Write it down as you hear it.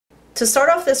To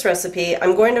start off this recipe,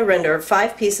 I'm going to render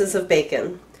 5 pieces of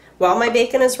bacon. While my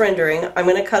bacon is rendering, I'm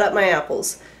going to cut up my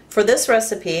apples. For this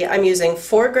recipe, I'm using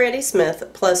 4 Granny Smith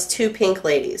plus 2 Pink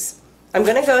Ladies. I'm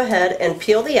going to go ahead and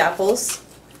peel the apples,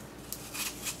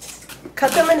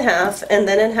 cut them in half and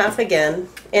then in half again,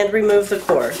 and remove the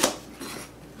core.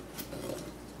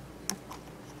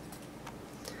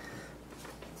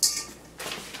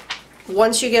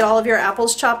 Once you get all of your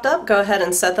apples chopped up, go ahead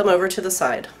and set them over to the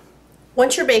side.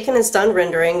 Once your bacon is done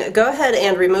rendering, go ahead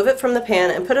and remove it from the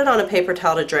pan and put it on a paper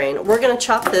towel to drain. We're going to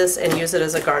chop this and use it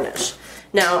as a garnish.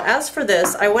 Now, as for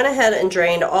this, I went ahead and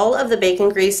drained all of the bacon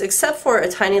grease except for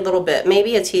a tiny little bit,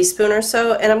 maybe a teaspoon or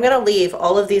so, and I'm going to leave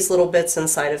all of these little bits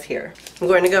inside of here. I'm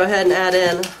going to go ahead and add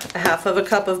in a half of a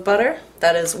cup of butter,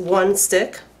 that is 1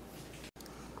 stick,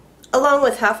 along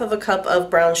with half of a cup of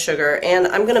brown sugar, and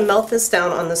I'm going to melt this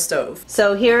down on the stove.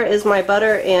 So here is my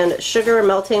butter and sugar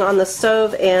melting on the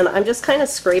stove, and I'm just kind of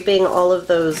scraping all of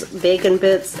those bacon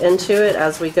bits into it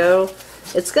as we go.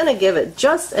 It's going to give it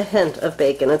just a hint of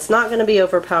bacon. It's not going to be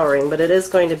overpowering, but it is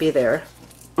going to be there.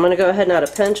 I'm going to go ahead and add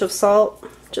a pinch of salt,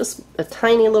 just a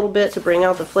tiny little bit to bring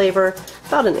out the flavor,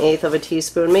 about 1/8 of a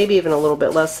teaspoon, maybe even a little bit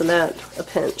less than that, a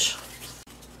pinch.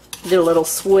 Do a little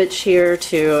switch here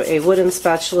to a wooden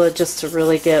spatula just to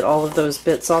really get all of those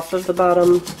bits off of the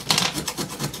bottom.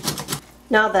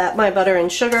 Now that my butter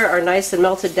and sugar are nice and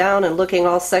melted down and looking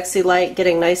all sexy like,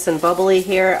 getting nice and bubbly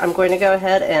here, I'm going to go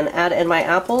ahead and add in my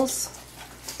apples.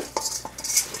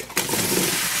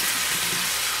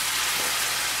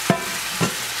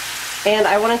 And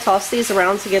I want to toss these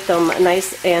around to get them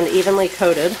nice and evenly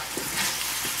coated.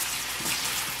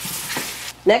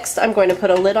 Next, I'm going to put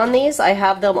a lid on these. I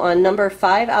have them on number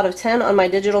 5 out of 10 on my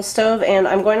digital stove, and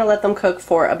I'm going to let them cook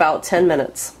for about 10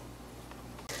 minutes.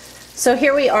 So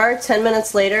here we are 10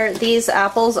 minutes later. These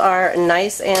apples are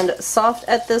nice and soft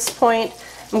at this point.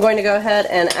 I'm going to go ahead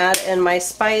and add in my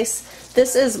spice.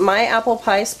 This is my apple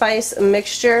pie spice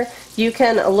mixture. You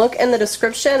can look in the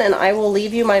description and I will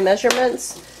leave you my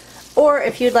measurements. Or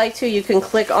if you'd like to, you can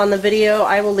click on the video.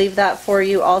 I will leave that for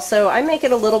you also. I make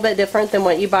it a little bit different than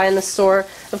what you buy in the store.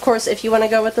 Of course, if you want to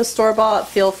go with the store-bought,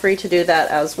 feel free to do that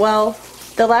as well.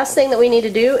 The last thing that we need to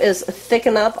do is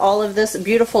thicken up all of this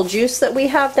beautiful juice that we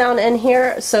have down in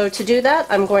here. So to do that,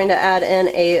 I'm going to add in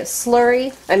a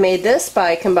slurry. I made this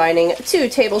by combining 2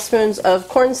 tablespoons of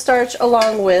cornstarch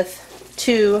along with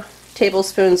 2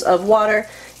 tablespoons of water.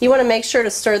 You want to make sure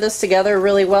to stir this together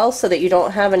really well so that you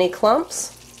don't have any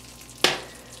clumps.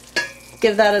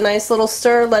 Give that a nice little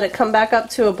stir, let it come back up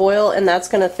to a boil, and that's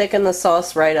going to thicken the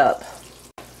sauce right up.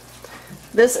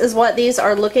 This is what these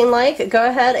are looking like. Go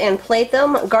ahead and plate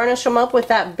them, garnish them up with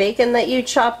that bacon that you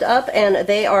chopped up, and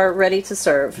they are ready to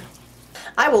serve.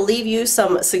 I will leave you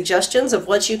some suggestions of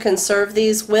what you can serve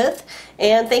these with,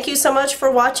 and thank you so much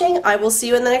for watching. I will see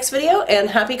you in the next video,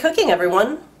 and happy cooking,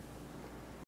 everyone!